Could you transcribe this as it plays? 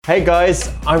Hey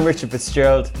guys, I'm Richard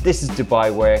Fitzgerald. This is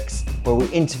Dubai Works, where we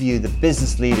interview the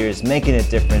business leaders making a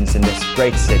difference in this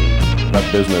great city.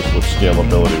 That business with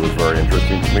scalability was very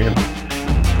interesting to me.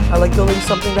 I like building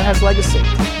something that has legacy.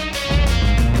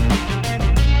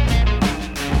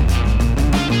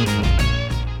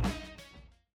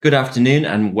 Good afternoon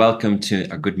and welcome to,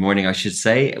 or good morning, I should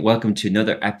say. Welcome to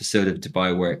another episode of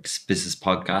Dubai Works Business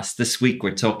Podcast. This week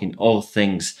we're talking all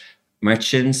things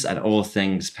merchants and all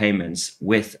things payments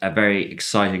with a very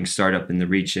exciting startup in the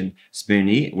region,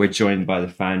 Spoonee. We're joined by the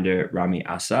founder, Rami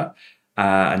Assa,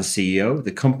 and CEO.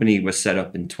 The company was set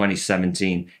up in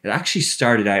 2017. It actually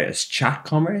started out as chat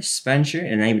commerce venture,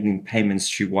 enabling payments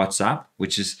through WhatsApp,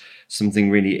 which is something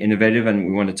really innovative, and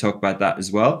we want to talk about that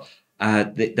as well.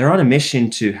 They're on a mission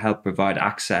to help provide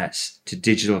access to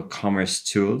digital commerce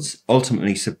tools,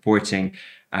 ultimately supporting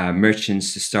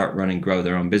merchants to start, run and grow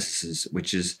their own businesses,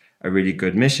 which is a really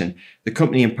good mission. The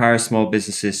company empowers small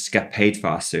businesses to get paid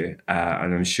faster,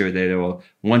 and I'm sure they all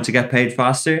want to get paid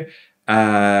faster.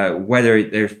 Whether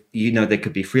they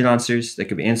could be freelancers, they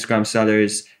could be Instagram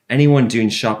sellers, anyone doing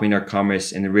shopping or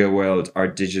commerce in the real world or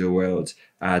digital world,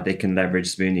 they can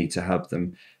leverage Spoonee to help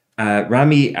them.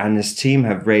 Rami and his team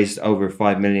have raised over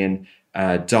 $5 million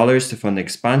to fund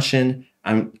expansion.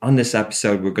 And on this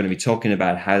episode, we're going to be talking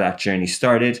about how that journey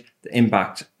started, the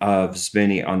impact of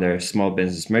Spoonee on their small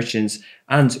business merchants,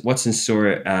 and what's in store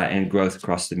in growth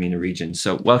across the MENA region.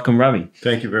 So welcome, Rami.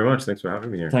 Thank you very much. Thanks for having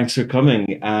me here. Thanks for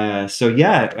coming.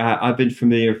 I've been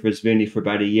familiar with Spoonee for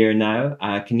about a year now.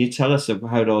 Can you tell us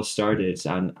how it all started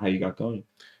and how you got going?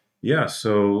 Yeah,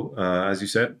 so as you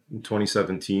said, in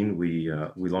 2017, we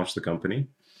launched the company,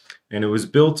 and it was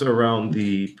built around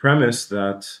the premise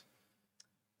that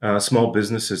small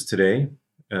businesses today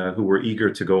who were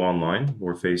eager to go online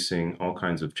were facing all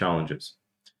kinds of challenges,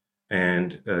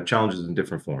 and challenges in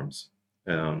different forms.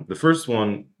 The first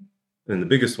one, and the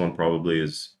biggest one probably,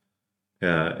 is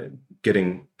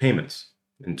getting payments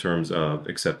in terms of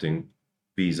accepting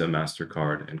Visa,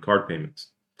 MasterCard, and card payments.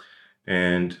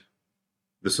 And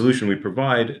the solution we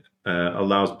provide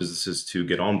allows businesses to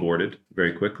get onboarded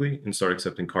very quickly and start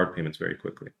accepting card payments very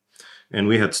quickly. And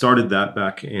we had started that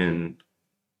back in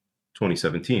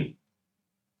 2017,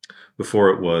 before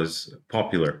it was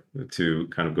popular to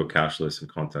kind of go cashless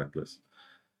and contactless.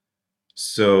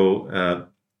 So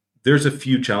there's a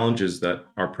few challenges that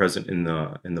are present in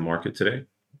the market today,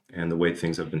 and the way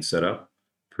things have been set up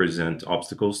present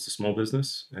obstacles to small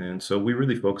business. And so we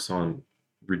really focus on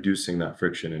reducing that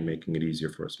friction and making it easier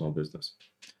for a small business.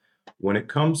 When it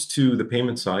comes to the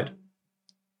payment side,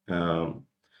 the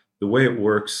way it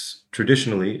works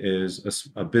traditionally is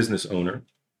a business owner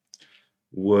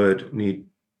would need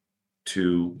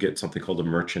to get something called a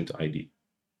merchant ID.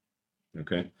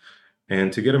 Okay.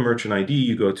 And to get a merchant ID,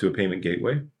 you go to a payment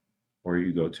gateway or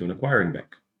you go to an acquiring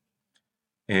bank.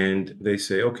 And they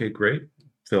say, okay, great,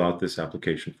 fill out this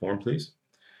application form, please.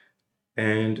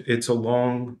 And it's a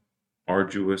long,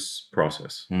 arduous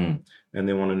process. And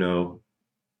they want to know,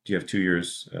 do you have 2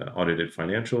 years audited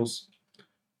financials?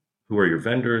 Who are your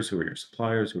vendors? Who are your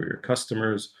suppliers? Who are your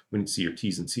customers? We need to see your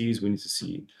T's and C's. We need to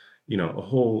see a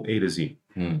whole A to Z.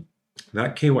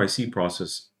 That KYC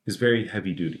process is very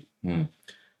heavy duty.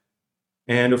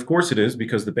 And of course it is,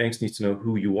 because the banks need to know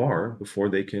who you are before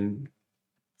they can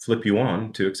flip you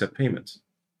on to accept payments.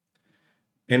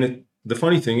 And the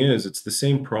funny thing is, it's the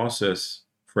same process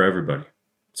for everybody.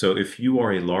 So if you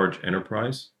are a large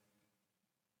enterprise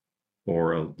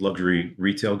or a luxury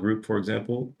retail group, for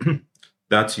example,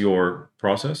 that's your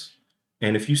process.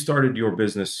 And if you started your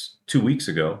business 2 weeks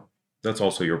ago, that's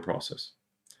also your process.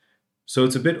 So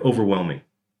it's a bit overwhelming.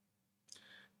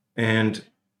 And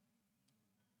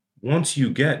if you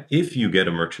get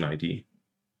a merchant ID,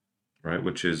 right,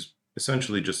 which is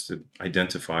essentially just an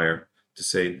identifier to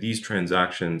say these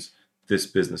transactions, this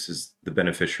business is the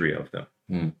beneficiary of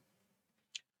them.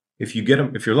 If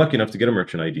you're lucky enough to get a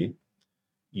merchant ID,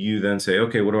 you then say,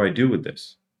 okay, what do I do with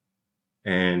this?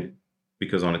 And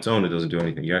because on its own, it doesn't do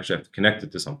anything. You actually have to connect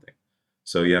it to something.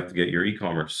 So you have to get your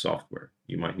e-commerce software.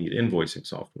 You might need invoicing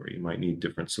software. You might need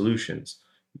different solutions.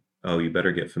 Oh, you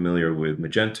better get familiar with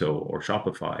Magento or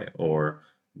Shopify or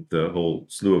the whole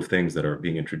slew of things that are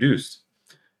being introduced.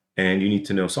 And you need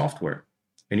to know software.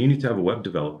 And you need to have a web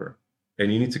developer.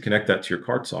 And you need to connect that to your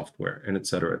card software, and et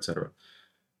cetera, et cetera.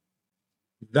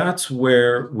 That's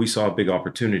where we saw a big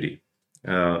opportunity.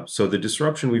 So the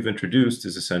disruption we've introduced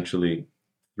is essentially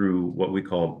through what we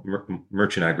call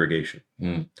merchant aggregation.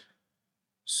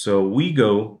 So we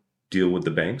go deal with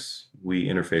the banks, we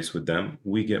interface with them,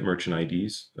 we get merchant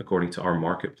IDs according to our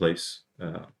marketplace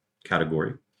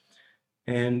category.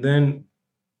 And then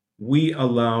we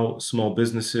allow small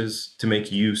businesses to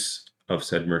make use of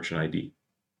said merchant ID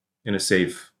in a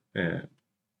safe and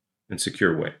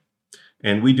secure way.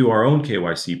 And we do our own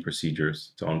KYC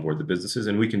procedures to onboard the businesses,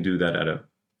 and we can do that at a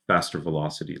faster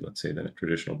velocity, let's say, than a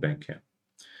traditional bank can.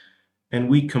 And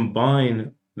we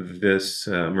combine this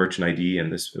merchant ID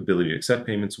and this ability to accept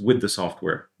payments with the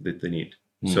software that they need.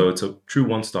 So it's a true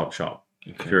one-stop shop.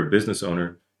 Okay. If you're a business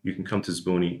owner, you can come to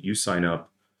Zbooni, you sign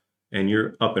up, and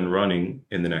you're up and running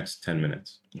in the next 10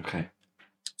 minutes. Okay.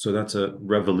 So that's a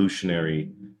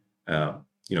revolutionary,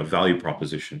 value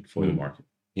proposition for the market.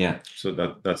 Yeah. So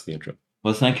that's the intro.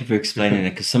 Well, thank you for explaining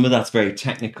it, because some of that's very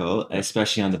technical,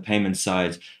 especially on the payment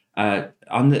side.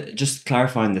 Just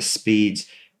clarifying the speed,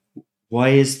 why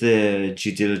is the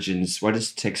due diligence, why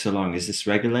does it take so long? Is this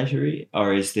regulatory,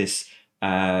 or is this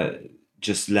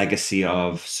just legacy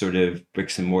of sort of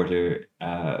bricks and mortar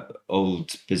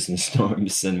old business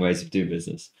norms and ways of doing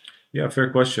business? Yeah,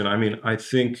 fair question. I mean, I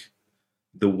think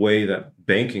the way that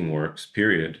banking works,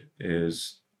 period,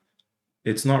 is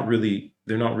they're not really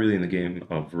in the game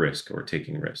of risk or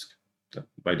taking risk.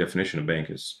 By definition, a bank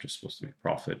is just supposed to make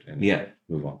profit and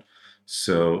move on.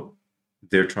 So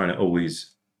they're trying to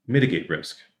always mitigate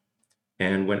risk.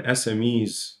 And when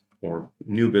SMEs or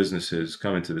new businesses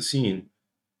come into the scene,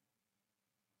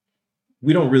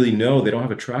 we don't really know, they don't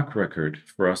have a track record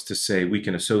for us to say we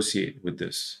can associate with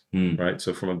this, right?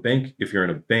 So from a bank, if you're in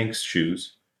a bank's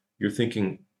shoes, you're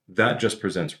thinking that just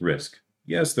presents risk.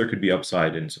 Yes, there could be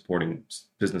upside in supporting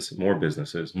more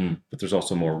businesses, but there's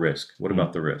also more risk. What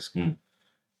about the risk?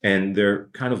 And they're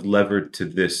kind of levered to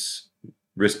this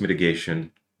risk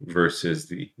mitigation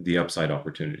versus the upside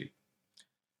opportunity.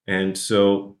 And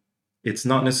so it's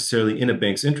not necessarily in a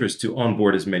bank's interest to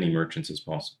onboard as many merchants as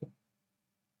possible.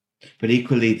 But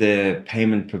equally, the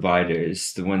payment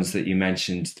providers, the ones that you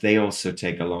mentioned, they also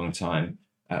take a long time.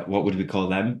 What would we call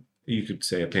them? You could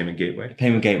say a payment gateway.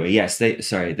 Payment gateway, yes. They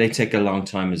take a long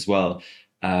time as well.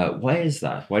 Why is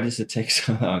that? Why does it take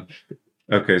so long?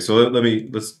 Okay, so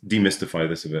let's demystify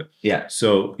this a bit. Yeah.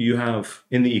 So you have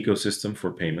in the ecosystem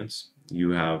for payments,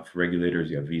 you have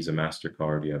regulators, you have Visa,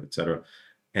 MasterCard, you have et cetera.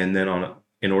 And then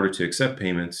in order to accept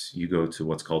payments, you go to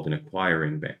what's called an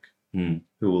acquiring bank,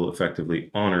 who will effectively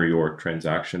honor your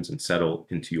transactions and settle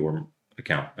into your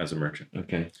account as a merchant.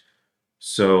 Okay.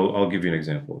 So I'll give you an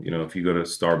example. If you go to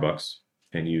Starbucks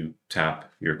and you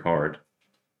tap your card,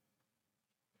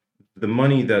 the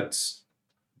money that's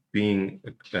being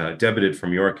debited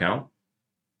from your account,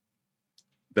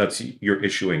 that's your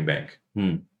issuing bank.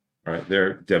 All right,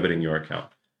 they're debiting your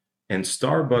account. And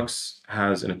Starbucks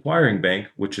has an acquiring bank,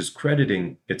 which is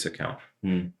crediting its account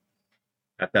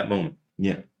at that moment.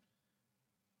 Yeah.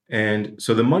 And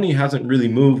so the money hasn't really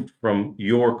moved from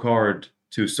your card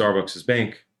to Starbucks's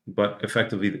bank, but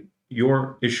effectively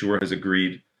your issuer has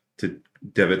agreed to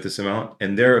debit this amount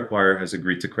and their acquirer has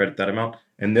agreed to credit that amount,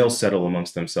 and they'll settle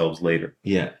amongst themselves later.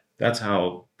 Yeah. That's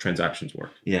how transactions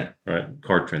work. Yeah. Right?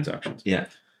 Card transactions. Yeah.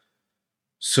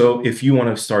 So if you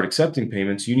want to start accepting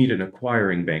payments, you need an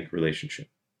acquiring bank relationship.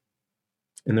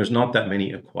 And there's not that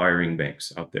many acquiring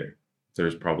banks out there.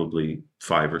 There's probably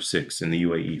 5 or 6 in the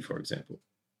UAE, for example.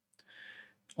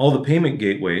 All the payment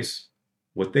gateways,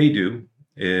 what they do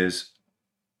is,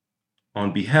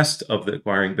 on behest of the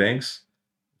acquiring banks,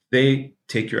 they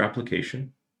take your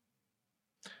application,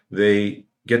 they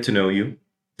get to know you,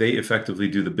 they effectively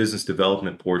do the business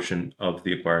development portion of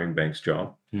the acquiring bank's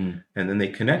job, and then they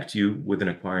connect you with an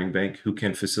acquiring bank who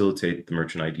can facilitate the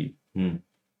merchant ID.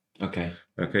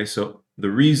 Okay, so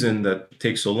the reason that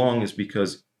takes so long is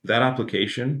because that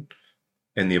application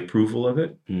and the approval of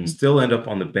it still end up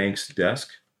on the bank's desk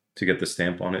to get the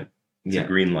stamp on it to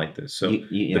green light this. So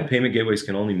the payment gateways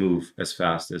can only move as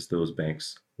fast as those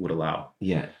banks would allow.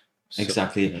 Yeah,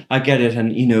 exactly. I get it.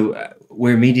 And,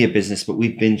 we're a media business, but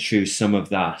we've been through some of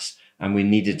that. And we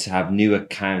needed to have new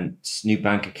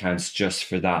bank accounts just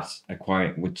for that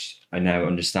acquiring, which I now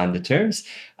understand the terms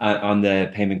on the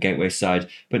payment gateway side.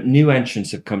 But new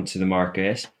entrants have come to the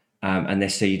market. And they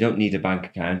say you don't need a bank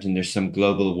account, and there's some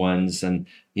global ones, and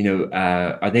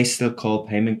are they still called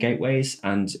payment gateways?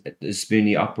 And does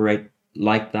Zbooni operate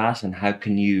like that? And how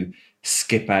can you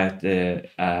skip out the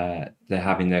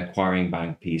having the acquiring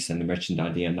bank piece and the merchant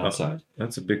ID on that side?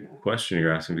 That's a big question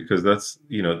you're asking, because that's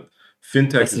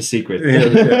fintech. That's the secret.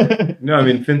 No, I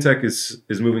mean, fintech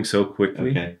is moving so quickly,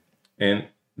 okay, and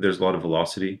there's a lot of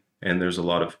velocity, and there's a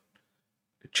lot of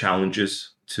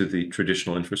challenges to the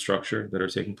traditional infrastructure that are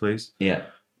taking place. Yeah.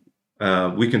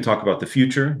 We can talk about the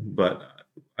future, but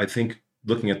I think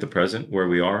looking at the present where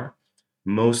we are,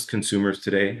 most consumers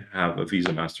today have a Visa,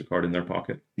 MasterCard in their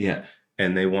pocket. Yeah.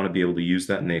 And they want to be able to use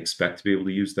that, and they expect to be able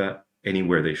to use that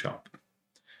anywhere they shop.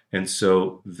 And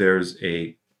so there's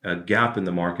a gap in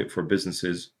the market for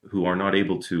businesses who are not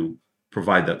able to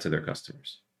provide that to their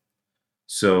customers.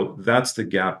 So that's the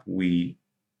gap we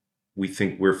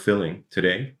think we're filling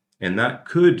today. And that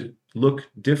could look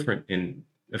different in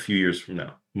a few years from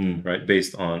now, right?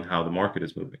 Based on how the market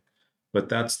is moving. But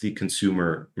that's the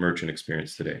consumer merchant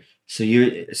experience today. So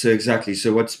exactly.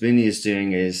 So what Spoonee is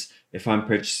doing is, if I'm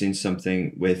purchasing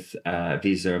something with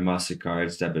Visa or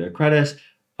MasterCard's debit or credit,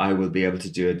 I will be able to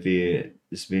do it via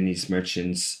Spoonee's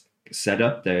merchants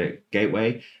setup, their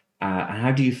gateway. And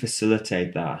how do you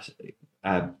facilitate that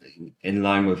in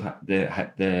line with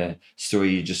the story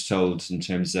you just told in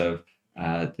terms of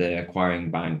the acquiring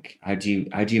bank? How do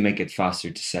you make it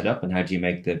faster to set up, and how do you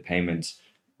make the payment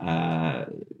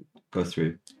go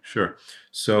through? Sure.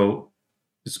 So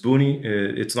Spoonee,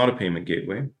 it's not a payment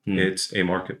gateway. It's a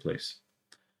marketplace.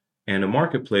 And a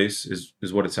marketplace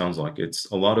is what it sounds like. It's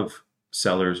a lot of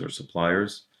sellers or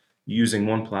suppliers using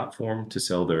one platform to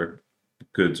sell their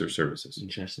goods or services.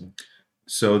 Interesting.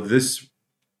 So this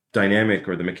dynamic,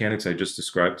 or the mechanics I just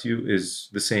described to you, is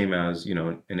the same as,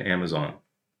 an Amazon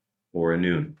or a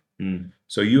Noon.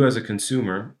 So you as a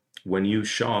consumer, when you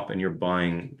shop and you're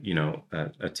buying,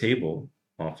 a table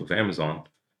off of Amazon,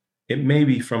 it may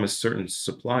be from a certain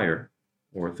supplier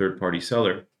or a third-party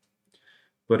seller,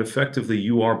 but effectively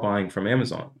you are buying from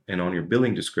Amazon, and on your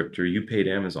billing descriptor, you paid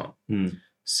Amazon.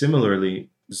 Similarly,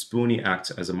 Spoonee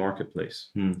acts as a marketplace.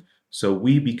 So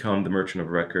we become the merchant of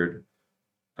record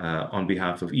on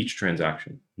behalf of each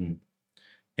transaction.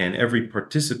 And every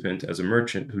participant as a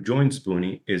merchant who joins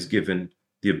Spoonee is given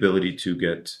the ability to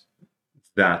get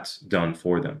that done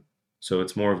for them. So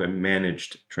it's more of a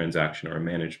managed transaction or a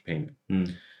managed payment.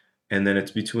 And then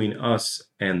it's between us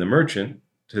and the merchant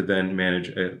to then manage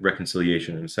a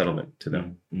reconciliation and settlement to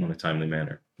them on a timely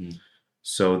manner.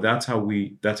 So that's how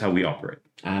we operate.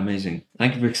 Amazing.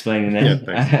 Thank you for explaining that.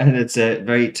 Yeah, and it's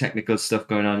very technical stuff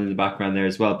going on in the background there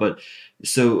as well. But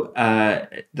so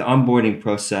the onboarding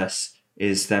process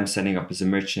is them setting up as a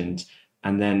merchant,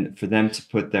 and then for them to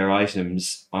put their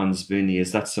items on Spoonee,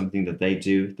 is that something that they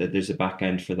do, that there's a back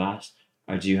end for that?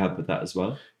 Or do you help with that as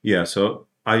well? Yeah, so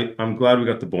I'm glad we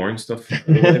got the boring stuff,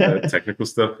 the technical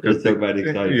stuff. Let's talk about the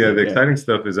exciting stuff. The exciting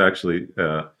stuff is actually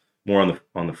more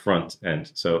on the front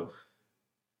end. So,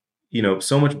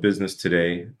 so much business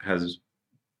today has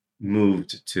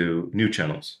moved to new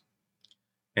channels.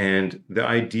 And the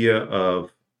idea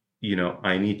of,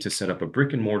 I need to set up a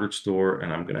brick and mortar store,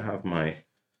 and I'm going to have my,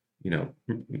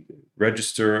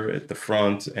 register at the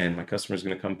front, and my customer's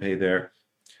going to come pay there.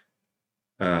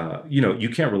 You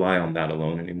can't rely on that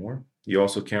alone anymore. You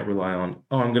also can't rely on,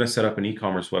 I'm going to set up an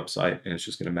e-commerce website and it's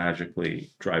just going to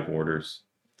magically drive orders.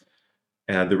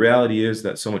 The reality is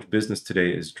that so much business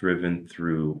today is driven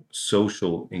through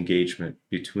social engagement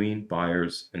between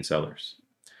buyers and sellers.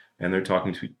 And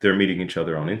they're meeting each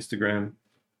other on Instagram,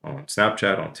 on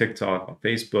Snapchat, on TikTok, on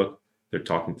Facebook. They're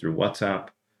talking through WhatsApp.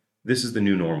 This is the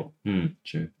new normal.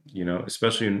 True.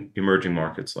 Especially in emerging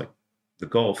markets like the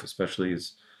Gulf, especially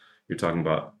as you're talking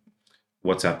about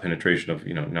WhatsApp penetration of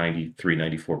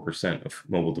 93-94% of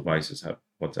mobile devices have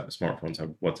WhatsApp, smartphones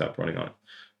have WhatsApp running on it.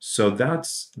 So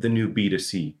that's the new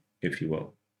B2C, if you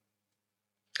will.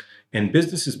 And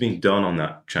business is being done on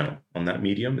that channel, on that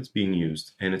medium. It's being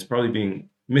used, and it's probably being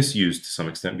misused to some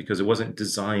extent because it wasn't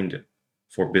designed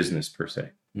for business per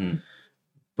se.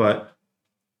 But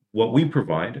what we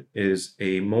provide is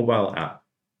a mobile app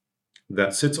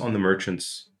that sits on the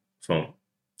merchant's phone.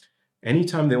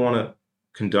 Anytime they want to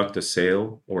conduct a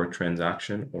sale or a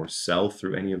transaction or sell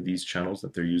through any of these channels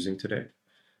that they're using today,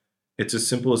 it's as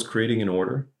simple as creating an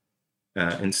order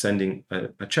and sending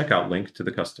a checkout link to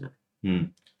the customer.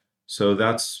 So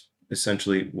that's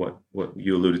essentially what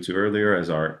you alluded to earlier as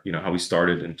our, how we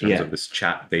started in terms of this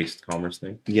chat-based commerce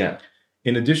thing. Yeah.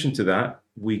 In addition to that,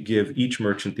 we give each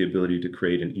merchant the ability to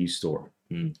create an e-store,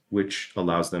 which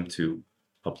allows them to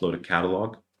upload a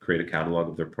catalog, create a catalog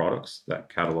of their products.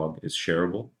 That catalog is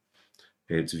shareable.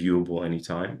 It's viewable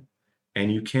anytime.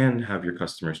 And you can have your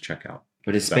customers check out.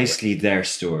 But it's basically their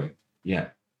store. Yeah.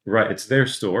 Right. It's their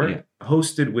store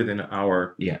hosted within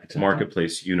our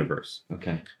marketplace universe.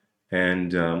 Okay.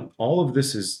 And all of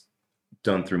this is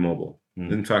done through mobile.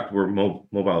 In fact, we're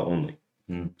mobile only.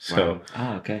 So,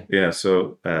 okay. Yeah.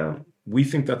 So we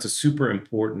think that's a super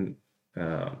important,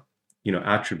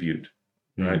 attribute,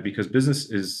 right? Because business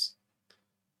is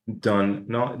done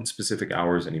not in specific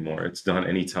hours anymore. It's done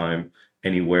anytime,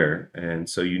 anywhere. And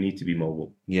so you need to be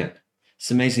mobile. Yeah.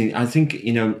 It's amazing. I think,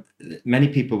 many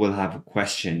people will have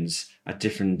questions at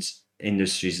different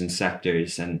industries and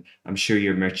sectors, and I'm sure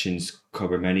your merchants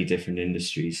cover many different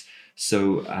industries.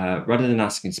 So rather than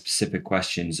asking specific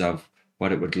questions of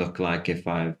what it would look like if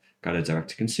I've got a direct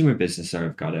to consumer business, or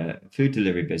I've got a food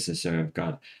delivery business, or I've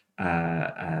got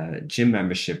a gym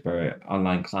membership or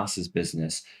online classes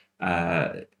business,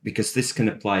 because this can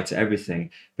apply to everything.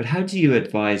 But how do you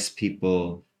advise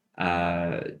people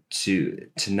to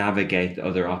navigate the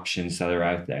other options that are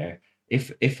out there?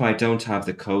 If I don't have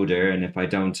the coder, and if I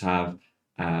don't have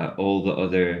all the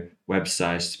other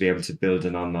websites to be able to build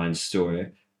an online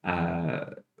store, uh,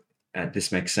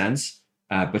 this makes sense.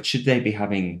 But should they be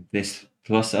having this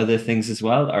plus other things as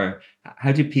well, or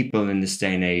how do people in this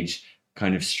day and age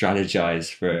kind of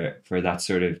strategize for that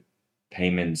sort of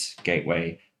payments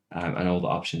gateway, and all the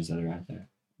options that are out there?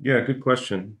 Yeah, good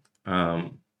question.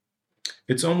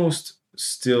 It's almost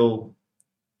still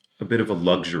a bit of a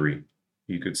luxury,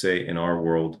 you could say, in our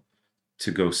world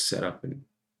to go set up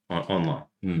online.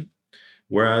 Mm.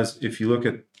 Whereas if you look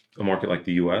at a market like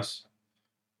the US,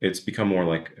 it's become more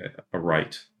like a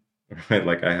right, right?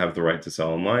 Like I have the right to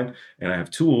sell online, and I have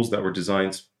tools that were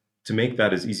designed to make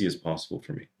that as easy as possible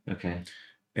for me. Okay.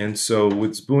 And so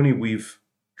with Spoony, we've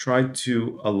tried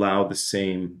to allow the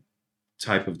same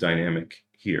type of dynamic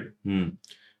here. Mm.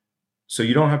 So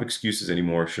you don't have excuses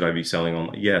anymore. Should I be selling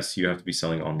online? Yes, you have to be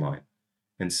selling online.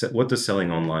 And what does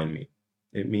selling online mean?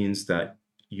 It means that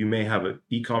you may have an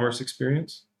e-commerce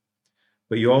experience,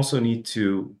 but you also need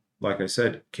to, like I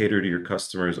said, cater to your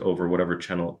customers over whatever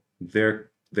channel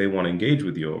they want to engage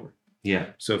with you over. Yeah.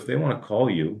 So if they want to call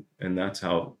you, and that's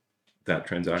how that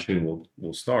transaction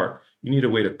will start, you need a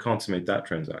way to consummate that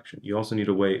transaction. You also need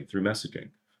a way through messaging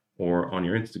or on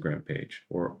your Instagram page.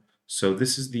 So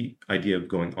this is the idea of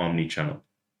going omni-channel.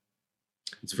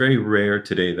 It's very rare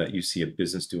today that you see a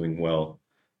business doing well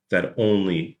that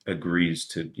only agrees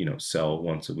to, sell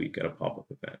once a week at a pop-up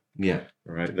event. Yeah.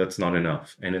 Right? That's not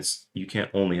enough. And you can't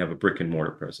only have a brick and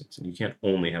mortar presence, and you can't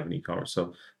only have an e-commerce.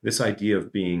 So this idea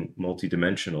of being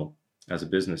multidimensional as a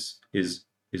business is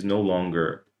no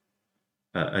longer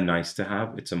a nice to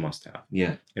have, it's a must have.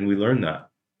 Yeah. And we learned that,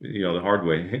 the hard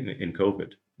way in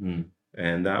COVID. Mm.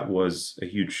 And that was a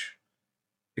huge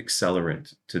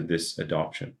accelerant to this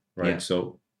adoption, right? Yeah.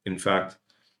 So in fact,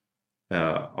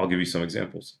 I'll give you some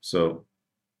examples. So,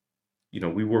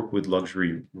 we work with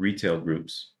luxury retail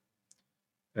groups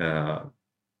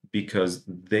because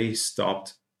they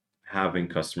stopped having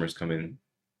customers come in.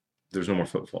 There's no more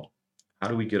footfall. How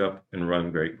do we get up and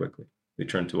run very quickly? They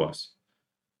turn to us.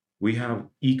 We have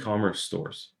e-commerce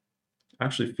stores.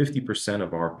 Actually, 50%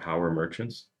 of our power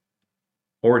merchants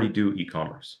already do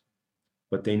e-commerce,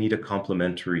 but they need a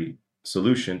complementary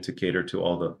solution to cater to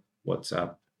all the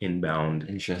WhatsApp inbound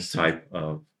type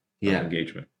of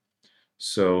engagement.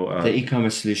 So the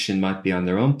e-commerce solution might be on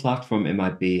their own platform. It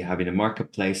might be having a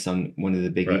marketplace on one of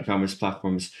the big e-commerce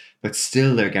platforms, but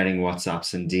still they're getting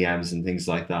WhatsApps and DMs and things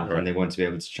like that. Right. And they want to be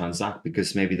able to transact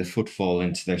because maybe the footfall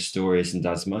into their store isn't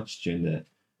as much during the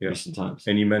recent times.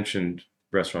 And you mentioned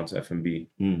restaurants, F&B.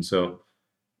 So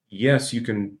yes, you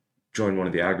can join one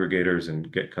of the aggregators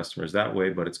and get customers that way,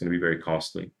 but it's going to be very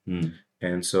costly.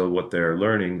 And so what they're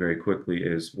learning very quickly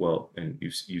is, and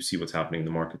you see what's happening in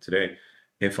the market today.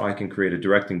 If I can create a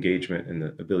direct engagement and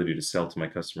the ability to sell to my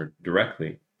customer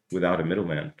directly without a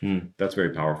middleman, that's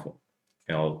very powerful.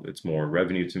 It's more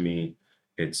revenue to me.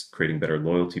 It's creating better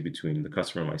loyalty between the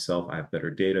customer and myself. I have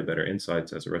better data, better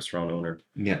insights as a restaurant owner.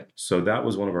 Yeah. So that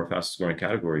was one of our fastest growing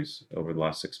categories over the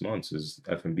last 6 months is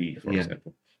F&B, for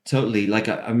example. Totally. Like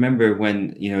I remember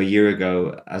when, a year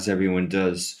ago, as everyone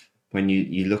does, when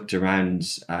you looked around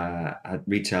at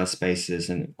retail spaces,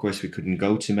 and of course we couldn't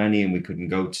go to many and we couldn't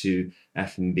go to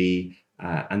F&B.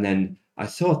 And then I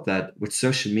thought that with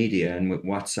social media and with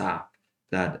WhatsApp,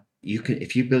 that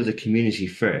if you build a community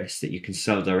first that you can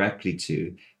sell directly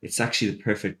to, it's actually the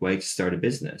perfect way to start a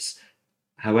business.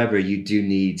 However, you do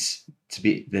need to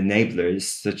be the enablers,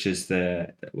 such as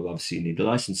obviously you need the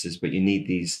licenses, but you need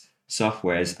these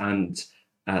softwares and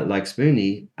like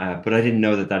Spoony, but I didn't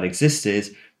know that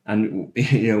existed. And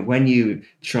when you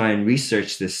try and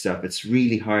research this stuff, it's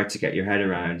really hard to get your head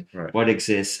around what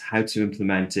exists, how to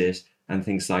implement it, and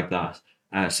things like that.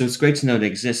 So it's great to know it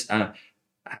exists. I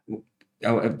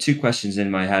have 2 questions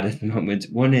in my head at the moment.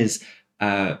 One is,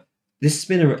 internet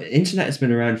has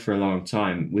been around for a long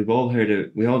time. We've all heard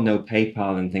of, we all know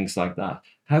PayPal and things like that.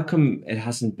 How come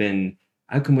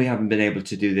we haven't been able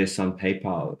to do this on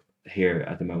PayPal here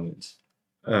at the moment?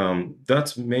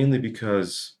 That's mainly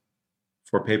because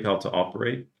for PayPal to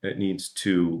operate, it needs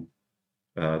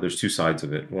there's 2 sides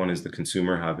of it. One is the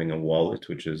consumer having a wallet,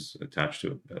 which is attached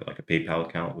to like a PayPal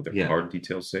account with their card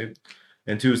details saved.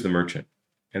 And 2 is the merchant.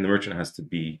 And the merchant has to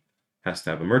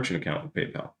have a merchant account with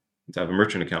PayPal. to have a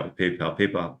merchant account with PayPal.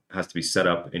 PayPal has to be set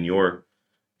up in your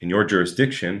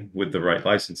jurisdiction with the right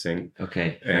licensing.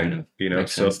 Okay, fair And enough. you know,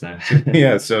 Makes so sense now.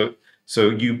 yeah, so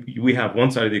we have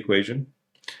one side of the equation,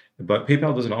 but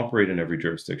PayPal doesn't operate in every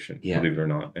jurisdiction, Yeah. believe it or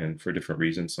not, and for different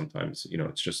reasons. Sometimes, you know,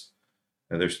 it's just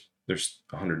there's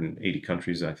 180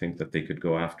 countries I think that they could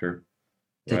go after.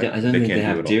 They Right? don't, I But don't they think they can't do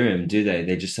have it all. dirham, do they?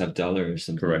 They just have dollar or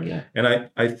something. Correct. Yeah. And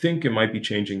I think it might be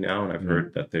changing now, and I've Mm.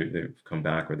 heard that they've come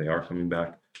back or they are coming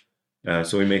back.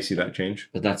 So we may see that change.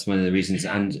 But that's one of the reasons.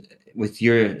 And with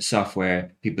your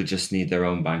software, people just need their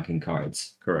own banking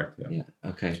cards. Correct. Yeah. Yeah.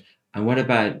 Okay. And what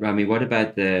about, Rami, what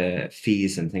about the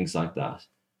fees and things like that?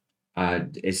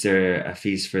 Is there a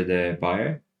fees for the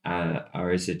buyer,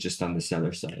 or is it just on the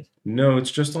seller side? No,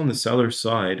 it's just on the seller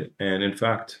side. And in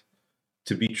fact,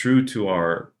 to be true to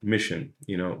our mission,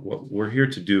 you know, what we're here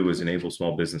to do is enable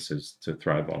small businesses to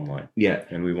thrive online. Yeah.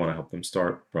 And we want to help them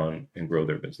start, run, and grow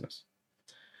their business.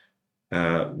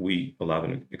 We allow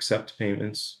them to accept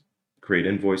payments, create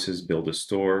invoices, build a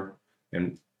store,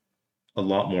 and a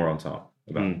lot more on top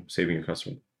about saving your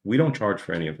customer. We don't charge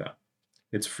for any of that.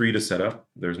 It's free to set up.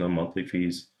 There's no monthly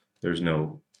fees. There's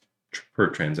no per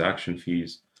transaction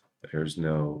fees. There's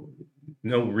no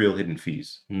real hidden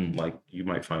fees like you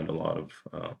might find a lot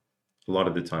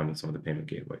of the time with some of the payment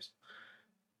gateways.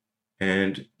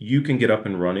 And you can get up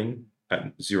and running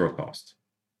at zero cost.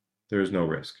 There is no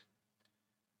risk.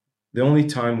 The only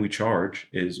time we charge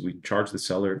is we charge the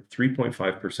seller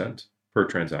 3.5% per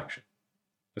transaction,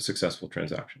 a successful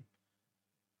transaction,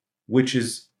 which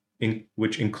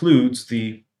includes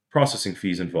the processing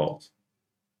fees involved.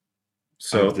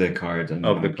 So Of the card. And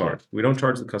of the bank, card. We don't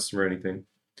charge the customer anything.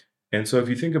 And so if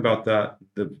you think about that,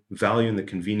 the value and the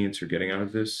convenience you're getting out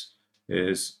of this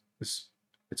is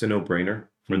it's a no-brainer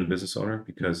for the business owner,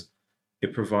 because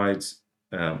it provides,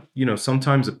 you know,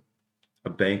 sometimes a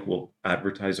bank will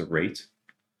advertise a rate,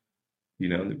 you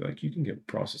know, they'll be like, you can get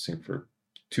processing for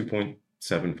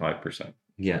 2.75%.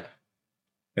 Yeah.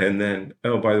 And then,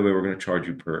 oh, by the way, we're going to charge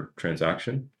you per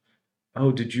transaction.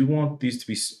 Oh, did you want these to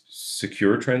be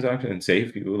secure transaction and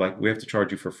safe? Like, we have to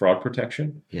charge you for fraud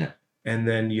protection. Yeah. And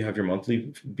then you have your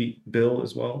monthly bill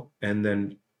as well. And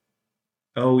then,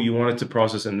 oh, you want it to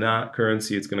process in that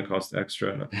currency, it's going to cost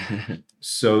extra.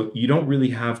 So you don't really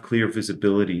have clear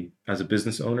visibility as a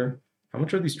business owner. How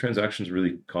much are these transactions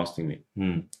really costing me?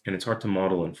 And it's hard to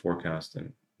model and forecast.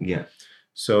 And yeah.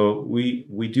 So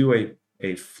we do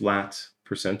a flat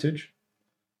percentage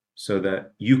so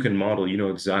that you can model, you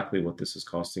know exactly what this is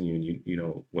costing you, and you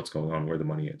know what's going on, where the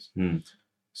money is.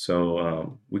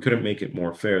 So we couldn't make it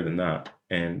more fair than that.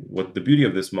 And what the beauty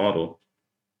of this model,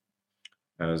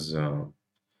 as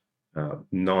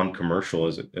non-commercial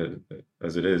as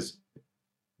it is,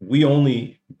 we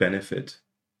only benefit,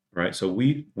 right? So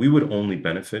we would only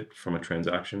benefit from a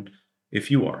transaction if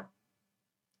you're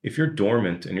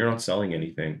dormant and you're not selling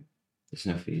anything. There's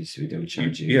no fees. We don't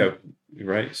charge you. Yeah,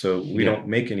 right. So we don't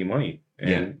make any money,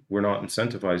 and we're not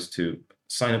incentivized to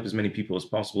sign up as many people as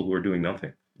possible who are doing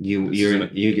nothing. You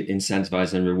get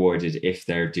incentivized and rewarded if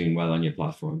they're doing well on your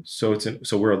platform. So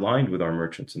we're aligned with our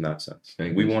merchants in that sense.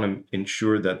 We want to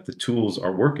ensure that the tools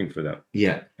are working for them.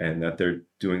 Yeah. And that they're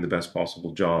doing the best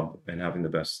possible job and having the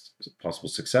best possible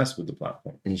success with the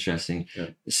platform. Interesting.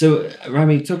 Yeah. So,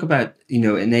 Rami, talk about, you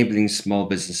know, enabling small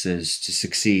businesses to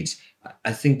succeed.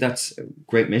 I think that's a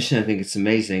great mission. I think it's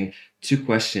amazing. 2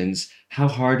 questions. How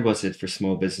hard was it for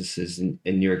small businesses in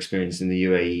your experience in the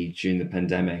UAE during the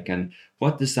pandemic? And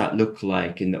what does that look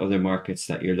like in the other markets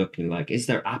that you're looking like? Is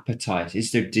there appetite?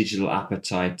 Is there digital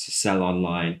appetite to sell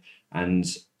online? And,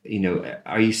 you know,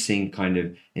 are you seeing kind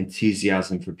of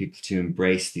enthusiasm for people to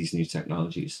embrace these new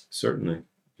technologies? Certainly.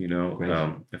 You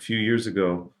know, a few years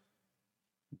ago,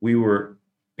 we were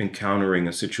encountering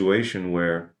a situation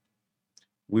where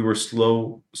we were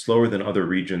slower than other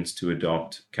regions to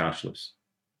adopt cashless,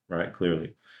 right?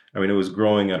 Clearly. I mean, it was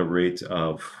growing at a rate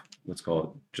of, let's call it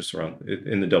just around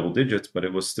in the double digits, but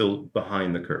it was still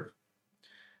behind the curve.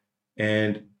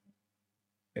 And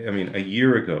I mean, a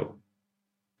year ago,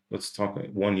 let's talk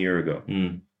 1 year ago,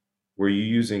 were you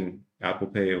using Apple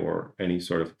Pay or any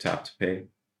sort of tap to pay?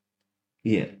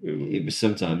 Yeah, it was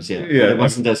sometimes, yeah. Yeah, But it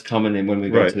wasn't as common when we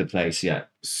got to the place, yeah.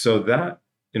 So that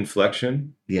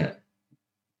inflection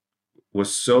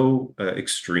was so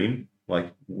extreme.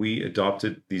 Like, we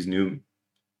adopted these new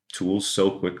tools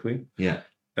so quickly. Yeah.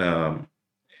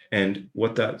 And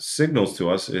what that signals to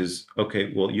us is,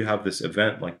 okay, well, you have this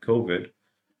event like COVID,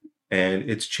 and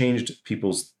it's changed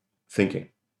people's thinking,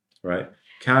 right?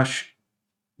 Cash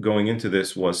going into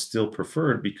this was still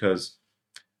preferred because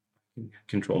I can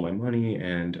control my money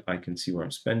and I can see where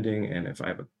I'm spending. And if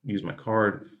I use my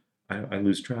card, I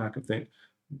lose track of things.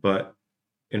 But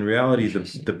in reality,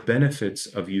 Interesting. the benefits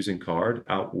of using card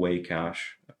outweigh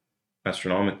cash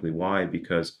astronomically. Why?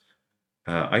 Because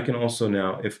I can also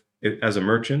now, if as a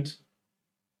merchant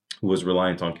who was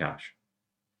reliant on cash,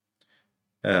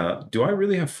 do I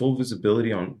really have full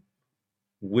visibility on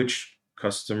which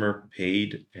customer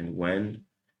paid and when?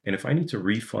 And if I need to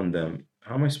refund them,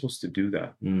 how am I supposed to do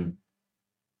that? Mm.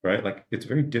 Right? Like it's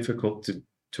very difficult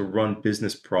to run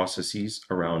business processes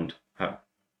around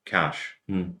cash.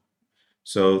 Mm.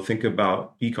 So think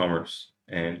about e-commerce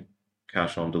and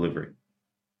cash on delivery,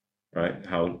 right?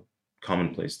 How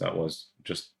commonplace that was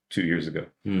just 2 years ago,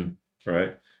 Mm.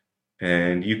 right?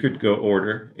 And you could go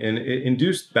order, and it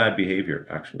induced bad behavior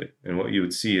actually. And what you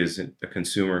would see is a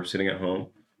consumer sitting at home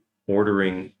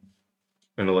ordering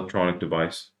an electronic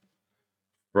device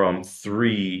from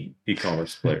 3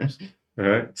 e-commerce players,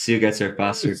 right? Sue gets her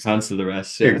faster, cancel the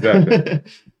rest. Exactly.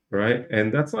 Right?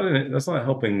 And that's not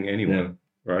helping anyone,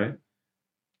 right?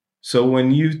 So when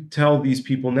you tell these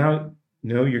people now,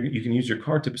 no, you can use your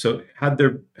card to. So had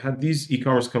these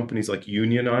e-commerce companies like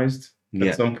unionized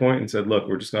Yeah. at some point and said, look,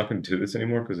 we're just not going to do this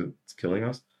anymore because it's killing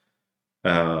us.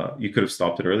 You could have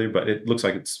stopped it earlier, but it looks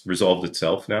like it's resolved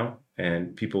itself now,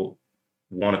 and people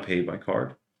want to pay by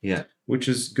card. Yeah. Which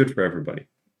is good for everybody.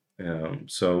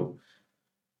 So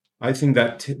I think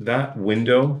that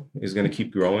window is going to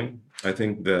keep growing. I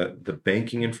think the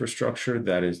banking infrastructure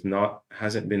that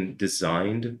hasn't been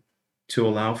designed to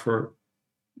allow for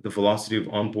the velocity of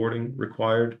onboarding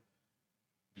required,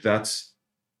 that's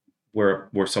where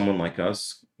someone like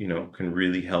us, can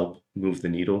really help move the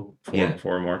needle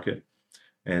for a market.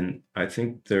 And I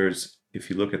think if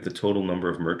you look at the total number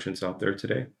of merchants out there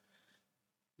today,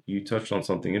 you touched on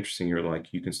something interesting. You're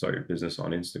like, you can start your business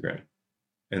on Instagram,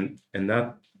 and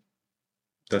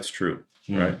that's true,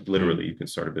 right? Literally, you can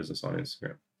start a business on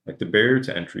Instagram. Like the barrier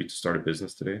to entry to start a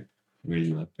business today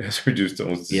really low. has reduced to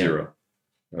almost zero.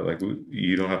 Right? Like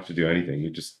you don't have to do anything. You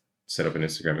just set up an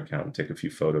Instagram account and take a few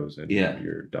photos, and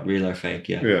you're done. Real or fake,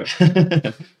 Yeah.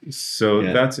 So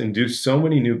that's induced so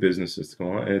many new businesses to come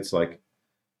on, and it's like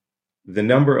the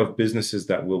number of businesses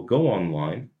that will go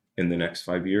online in the next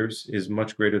 5 years is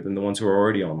much greater than the ones who are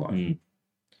already online.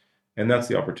 And that's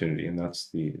the opportunity, and that's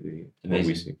the what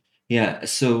we see. Yeah.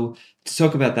 So to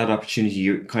talk about that opportunity,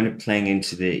 you're kind of playing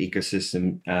into the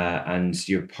ecosystem, and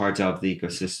you're part of the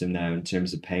ecosystem now in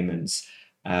terms of payments.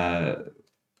 And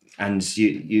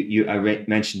I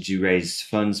mentioned you raised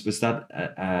funds. Was that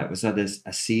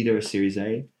a seed or a Series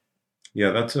A?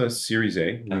 Yeah, that's a Series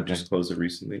A. We Okay. just closed it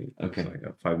recently. Okay. It's like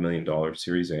a $5 million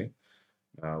Series A.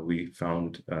 We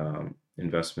found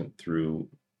investment through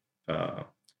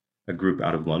a group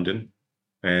out of London.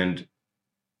 And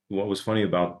what was funny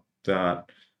about that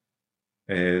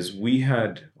is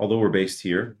although we're based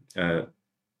here,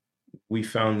 we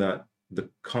found that the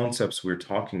concepts we're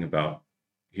talking about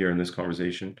here in this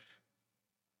conversation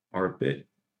are a bit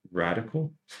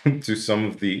radical to some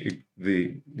of the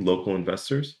local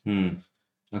investors. Okay.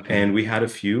 And we had a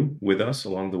few with us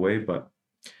along the way, but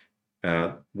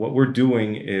what we're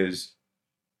doing is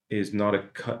not a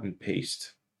cut and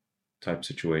paste type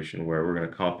situation where we're going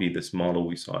to copy this model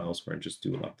we saw elsewhere and just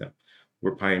do it like that.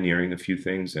 We're pioneering a few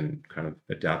things and kind of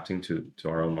adapting to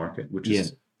our own market, which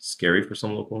is scary for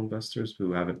some local investors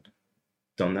who haven't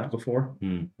done that before,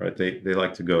 right? They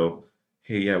like to go,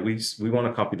 hey, yeah, we want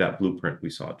to copy that blueprint we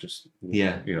saw. Just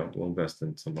we'll invest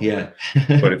in something. Yeah.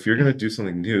 But if you're going to do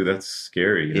something new, that's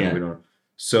scary. We don't.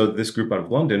 So this group out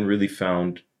of London really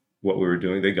found what we were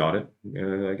doing. They got it.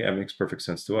 Like, it makes perfect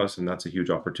sense to us, and that's a huge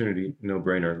opportunity. No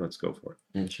brainer. Let's go for it.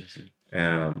 Interesting.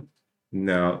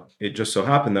 Now, it just so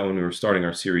happened that when we were starting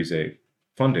our Series A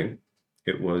funding,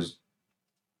 it was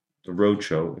the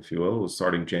roadshow, if you will, was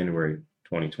starting January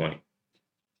 2020,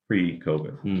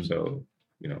 pre-COVID. So,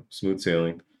 smooth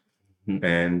sailing.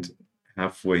 And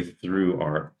halfway through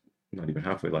not even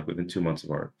halfway, like within 2 months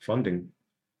of our funding,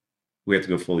 we had to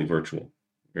go fully virtual.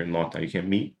 You're in lockdown. You can't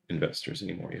meet investors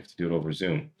anymore. You have to do it over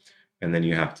Zoom. And then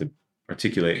you have to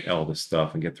articulate all this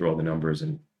stuff and get through all the numbers.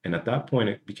 And at that point,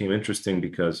 it became interesting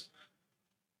because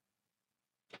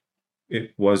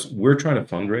we're trying to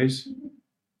fundraise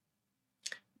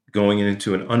going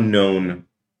into an unknown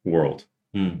world.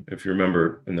 If you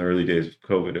remember in the early days of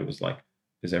COVID, it was like,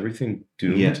 is everything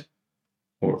doomed? Yeah,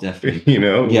 or definitely.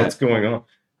 What's going on?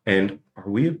 And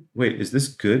is this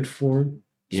good for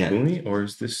Spoonie, or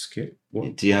is this scary?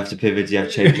 Do you have to pivot? Do you have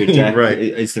to change your deck? Right.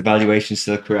 Is the valuation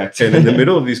still correct? And in the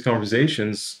middle of these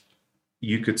conversations,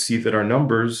 you could see that our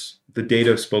numbers, the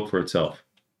data spoke for itself.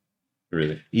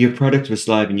 really. Your product was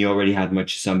live and you already had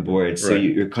Merchants on board. So Right.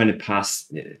 you're kind of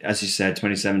past, as you said,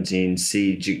 2017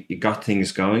 seed, you got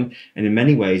things going. And in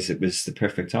many ways, it was the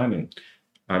perfect timing.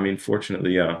 I mean,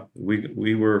 fortunately, yeah,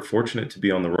 we were fortunate to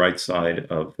be on the right side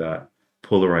of that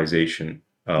polarization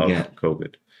of Yeah.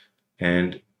 COVID.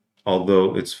 And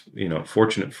although it's,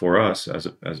 fortunate for us as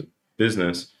a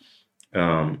business,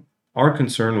 our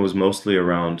concern was mostly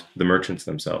around the merchants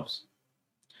themselves,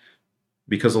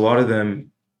 because a lot of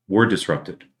them were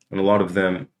disrupted, and a lot of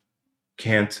them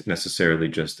can't necessarily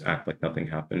just act like nothing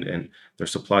happened, and their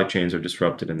supply chains are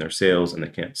disrupted and their sales, and they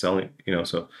can't sell it.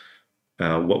 So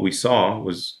what we saw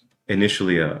was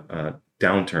initially a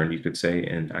downturn, you could say,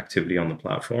 in activity on the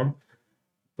platform.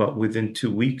 But within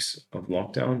 2 weeks of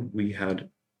lockdown, we had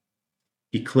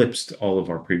eclipsed all of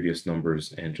our previous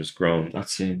numbers and just grown That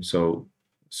seems. so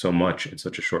much in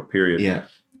such a short period. Yeah.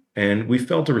 And we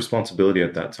felt a responsibility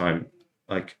at that time.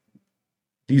 Like,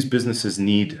 these businesses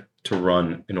need to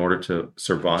run in order to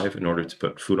survive, in order to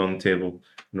put food on the table,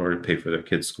 in order to pay for their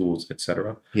kids' schools,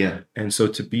 etc. Yeah. And so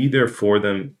to be there for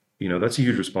them, that's a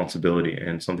huge responsibility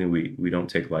and something we don't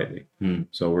take lightly.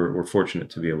 So we're fortunate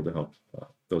to be able to help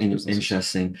those businesses.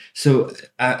 Interesting. So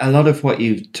a lot of what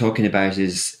you're talking about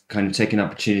is kind of taking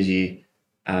opportunity,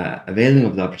 availing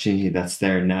of the opportunity that's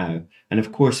there now. And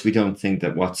of course, we don't think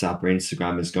that WhatsApp or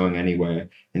Instagram is going anywhere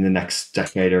in the next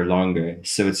decade or longer.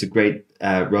 So it's a great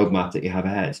roadmap that you have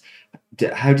ahead.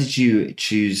 How did you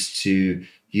choose to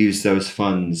use those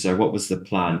funds, or what was the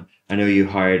plan? I know you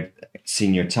hired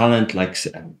senior talent like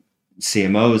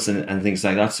CMOs and things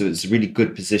like that. So it's a really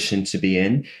good position to be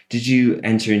in. Did you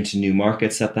enter into new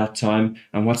markets at that time?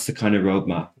 And what's the kind of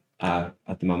roadmap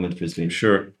at the moment for Zween?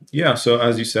 Sure. Yeah. So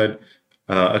as you said,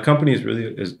 a company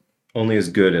is only as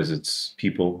good as its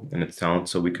people and its talent.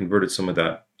 So we converted some of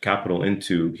that capital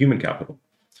into human capital,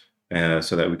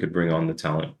 so that we could bring on the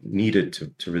talent needed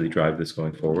to really drive this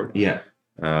going forward. Yeah.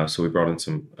 So we brought in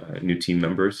some new team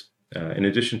members. In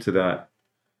addition to that,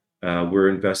 we're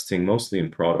investing mostly in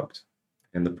product.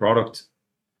 And the product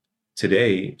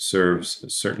today serves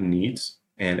certain needs.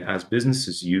 And as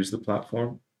businesses use the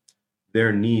platform,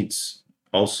 their needs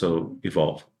also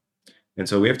evolve. And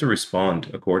so we have to respond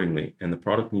accordingly. And the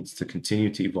product needs to continue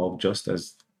to evolve just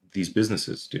as these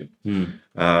businesses do.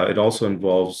 It also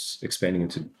involves expanding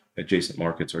into adjacent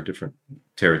markets or different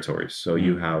territories. So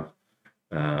you have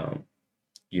a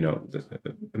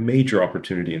major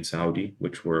opportunity in Saudi,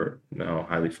 which we're now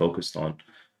highly focused on,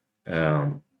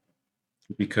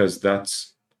 because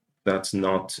that's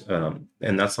not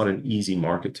an easy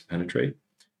market to penetrate,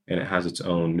 and it has its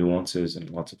own nuances and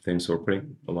lots of things. So we're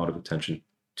putting a lot of attention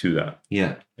to that.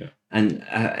 Yeah. And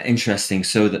interesting.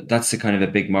 So that's a kind of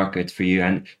a big market for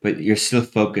you, but you're still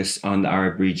focused on the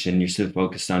Arab region. You're still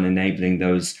focused on enabling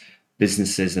those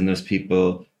businesses and those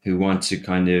people who want to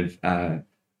kind of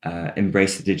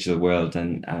embrace the digital world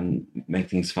and make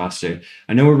things faster.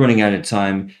 I know we're running out of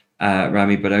time,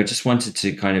 Rami, but I just wanted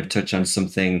to kind of touch on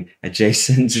something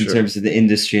adjacent in terms of the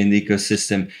industry and the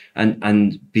ecosystem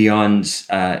and beyond,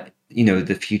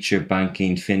 the future of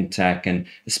banking, fintech, and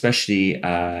especially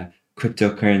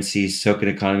cryptocurrencies, token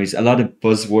economies, a lot of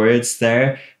buzzwords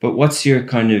there. But what's your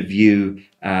kind of view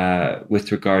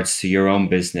with regards to your own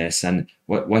business, and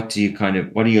what are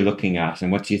you looking at,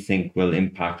 and what do you think will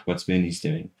impact what Zweeney's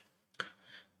doing?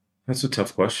 That's a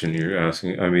tough question you're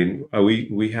asking. I mean,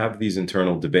 we have these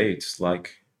internal debates,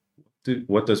 like,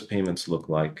 what does payments look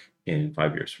like in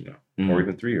 5 years from now, or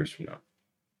even 3 years from now?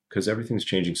 Because everything's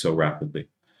changing so rapidly.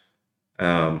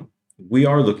 We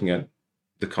are looking at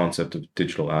the concept of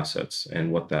digital assets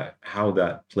and how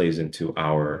that plays into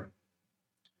our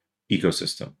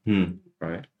ecosystem,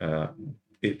 right?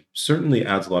 It certainly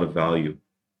adds a lot of value.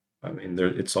 I mean,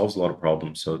 it solves a lot of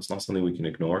problems, so it's not something we can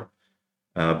ignore.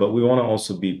 But we want to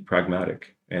also be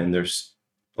pragmatic, and there's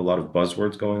a lot of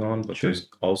buzzwords going on, but there's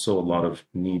also a lot of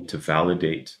need to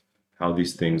validate how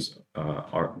these things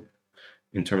are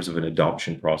in terms of an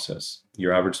adoption process.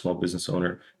 Your average small business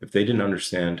owner, if they didn't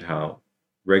understand how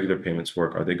regular payments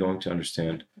work, are they going to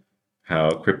understand how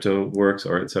crypto works,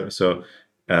 or etc.? So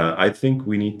I think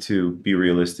we need to be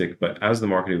realistic, but as the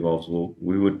market evolves,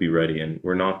 we would be ready, and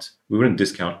we wouldn't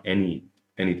discount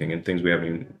anything and things we haven't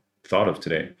even thought of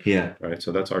today. Yeah. Right.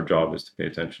 So that's our job, is to pay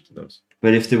attention to those.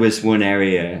 But if there was one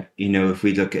area, if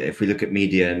we look at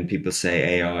media and people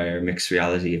say AI or mixed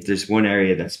reality, if there's one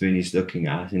area that Zweeney's looking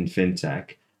at in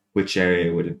fintech, which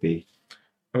area would it be?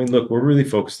 I mean, look, we're really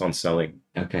focused on selling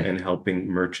and helping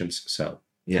merchants sell.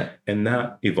 Yeah. And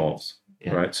that evolves.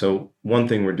 Yeah. Right. So one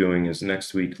thing we're doing is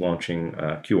next week launching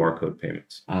QR code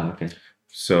payments. Okay.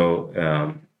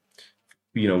 So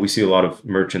we see a lot of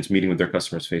merchants meeting with their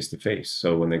customers face to face.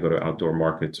 So when they go to outdoor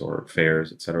markets or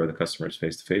fairs, et cetera, the customer is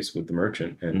face to face with the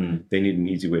merchant, and they need an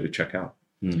easy way to check out.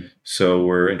 So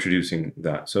we're introducing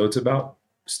that. So it's about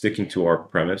sticking to our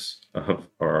promise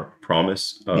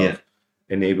of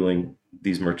enabling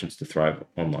these merchants to thrive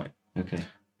online. Okay.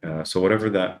 So whatever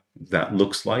that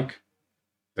looks like,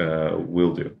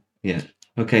 we'll do. Yeah.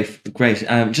 Okay, great.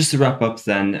 Just to wrap up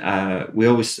then, we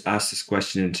always ask this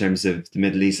question in terms of the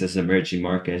Middle East as an emerging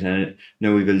market. And I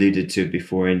know we've alluded to it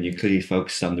before, and you clearly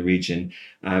focused on the region.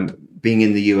 Being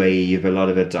in the UAE, you have a lot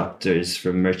of adopters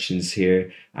from merchants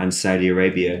here and Saudi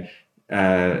Arabia.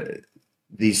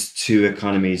 These two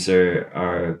economies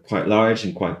are quite large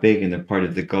and quite big, and they're part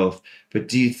of the Gulf. But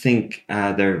do you think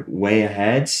they're way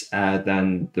ahead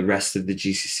than the rest of the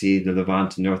GCC, the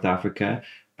Levant, and North Africa?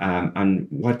 And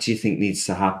what do you think needs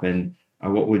to happen?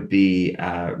 Or what would be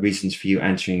reasons for you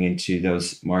entering into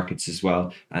those markets as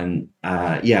well? And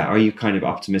are you kind of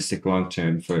optimistic long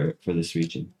term for this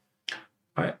region?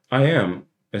 I am,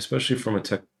 especially from a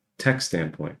tech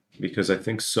standpoint, because I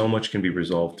think so much can be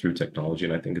resolved through technology,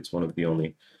 and I think it's one of the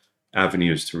only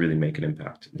avenues to really make an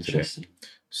impact today.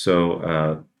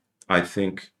 So I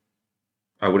think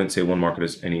I wouldn't say one market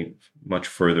is any much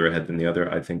further ahead than the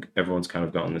other. I think everyone's kind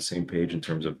of gotten on the same page in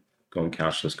terms of going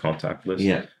cashless, contactless.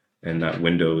 Yeah. And that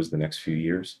window is the next few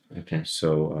years. Okay.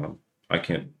 So I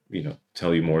can't,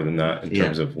 tell you more than that in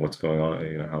terms of what's going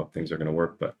on, how things are going to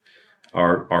work. But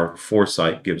our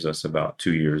foresight gives us about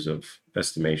 2 years of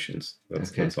estimations.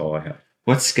 That's all I have.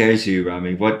 What scares you,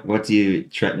 Rami? What do you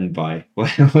threatened by?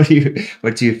 What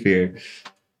do you fear?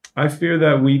 I fear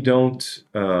that we don't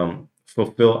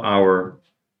fulfill our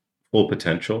full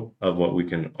potential of what we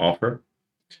can offer,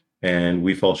 and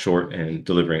we fall short in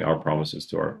delivering our promises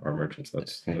to our merchants.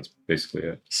 That's basically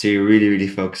it. So you're really, really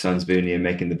focused on Zboony and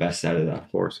making the best out of that.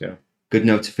 Of course, yeah. Good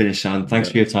note to finish on. Thanks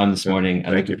for your time this morning.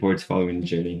 I look forward to following the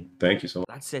journey. Thank you so much.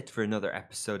 That's it for another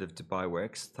episode of Dubai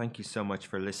Works. Thank you so much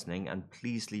for listening, and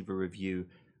please leave a review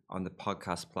on the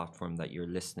podcast platform that you're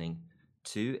listening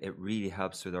to. It really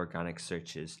helps with organic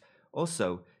searches.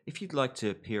 Also, if you'd like to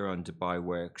appear on Dubai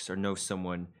Works or know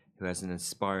someone who has an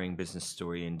inspiring business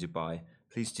story in Dubai,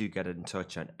 please do get in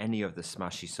touch on any of the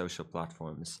Smashy social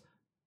platforms.